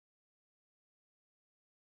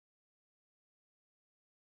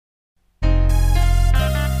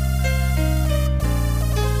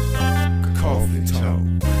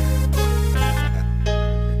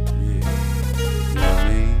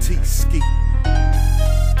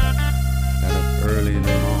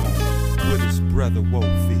brother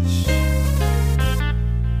Wolfish.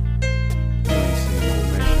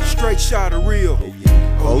 Straight shot of real.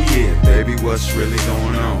 Oh yeah, baby, what's really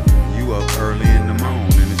going on? You up early in the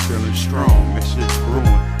morning and it's feeling strong. That shit's brewing.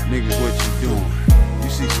 Niggas, what you doing? You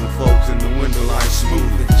see some folks in the window like smooth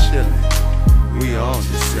and chillin'. We all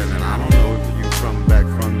just chillin'. I don't know if you back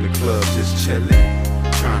from the club just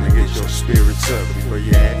chillin'. Trying to get your spirits up before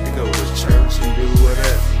you have to go to church and do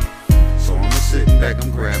whatever. So I'm sitting back,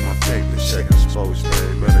 I'm grabbing my paper, checking sports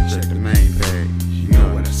page. Better check the main page, you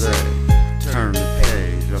know what I say. Turn the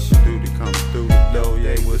page, up the duty come through the door,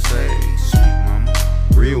 yeah, what's hey, sweet mama.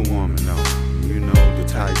 Real woman though, you know the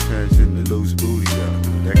tight pants and the loose booty though.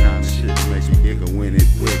 That kind of shit that makes me giggle when it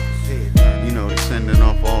wiggles. You know, they sending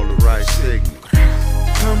off all the right signals.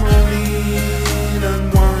 Come on in,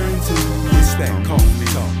 unwind to it's that coffee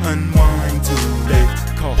talk. Unwind to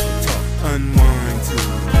that coffee talk. Unwind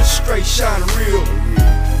to straight shot of real.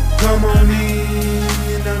 Come on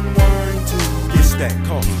in, unwind to it's that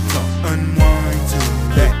coffee talk. Unwind to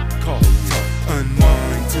that coffee talk.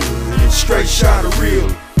 Unwind to straight shot of real.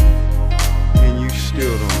 And you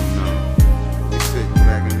still don't know. We sitting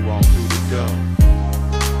back and walk through the door.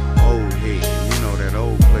 Old head, you know that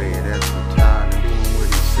old player that's retired and doing what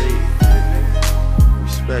he said.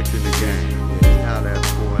 Respecting the game. Yeah, he holler at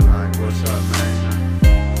the boy like, what's up, man?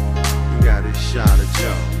 He got his shot of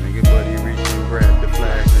Joe, nigga, but he reached and grabbed the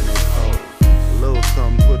flag and it cold. A little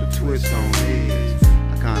something put a twist on his.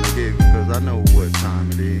 I kinda dig it cause I know what time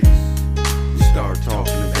it is. You start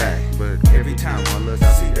talking it back, but every time I look,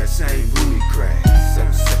 I see that same booty crack. So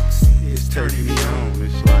sexy, it's turning me on.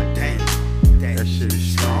 It's like, damn, that shit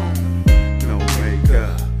is strong. No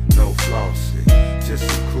makeup, no flossing, just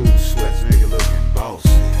some cool sweats, nigga looking bossy.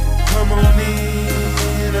 Come on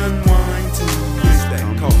in, unwind to it's that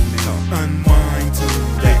coffee talk. Unwind to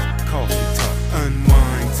that coffee talk.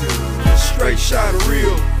 Unwind to straight shot of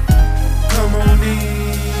real. Come on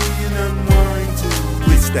in, unwind to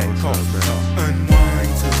it's that coffee talk.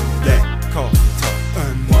 Unwind to that coffee talk.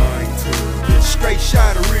 Unwind to straight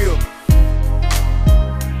shot of real.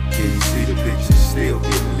 Can you see the pictures still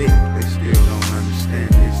get lit? They still don't understand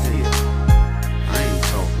this here. I ain't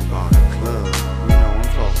talking about a club, you know, I'm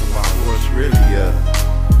talking about what's really up.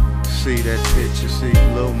 See that picture, see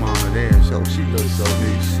little mama there, so she looks so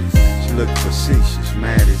vicious. She look facetious,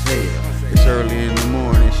 mad as hell. It's early in the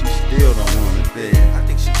morning, she still don't want it there. I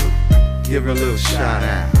think she do. Give her a little shout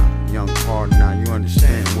out. Young partner, now you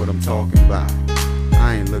understand what I'm talking about.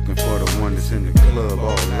 I ain't looking for the one that's in the club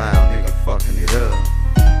all loud, nigga fucking it up.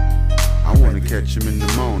 I wanna catch them in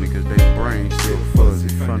the morning cause their brains still fuzzy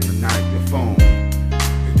from the night before.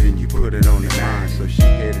 And then you put it on the line so she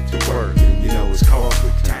headed to work and you know it's coffee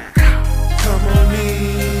time. Come on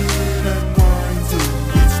in, unwind to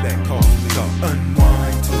it's that coffee talk.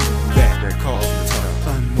 Unwind to that coffee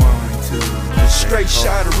talk. Unwind to straight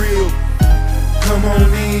shot of real. Come on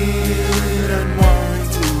in,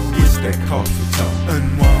 unwind to it's that coffee talk.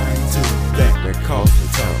 Unwind to that coffee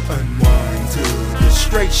talk. Unwind to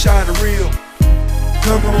straight shot of real.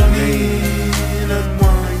 Come on in,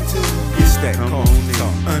 unwind to it's that coffee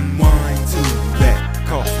talk. Unwind to that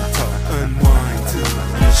coffee talk. Unwind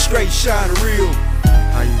to straight shot of real.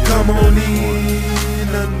 Come on in,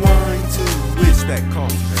 unwind to it's that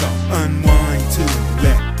coffee talk. Unwind to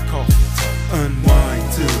that coffee talk.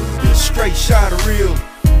 Unwind to straight shot of real.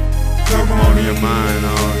 Come on in, your mind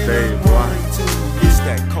all day, boy. unwind to it's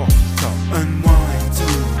that coffee talk. Unwind to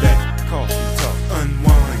that coffee talk.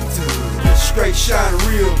 Unwind to straight shot of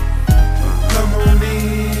real. Come on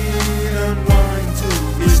in, unwind to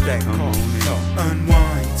it's that coffee talk.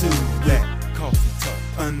 Unwind to that coffee talk.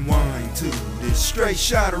 Unwind to this straight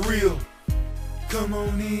shot of real. Come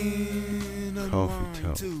on in, unwind Coffee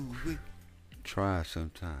talk. to it. Try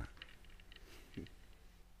sometime.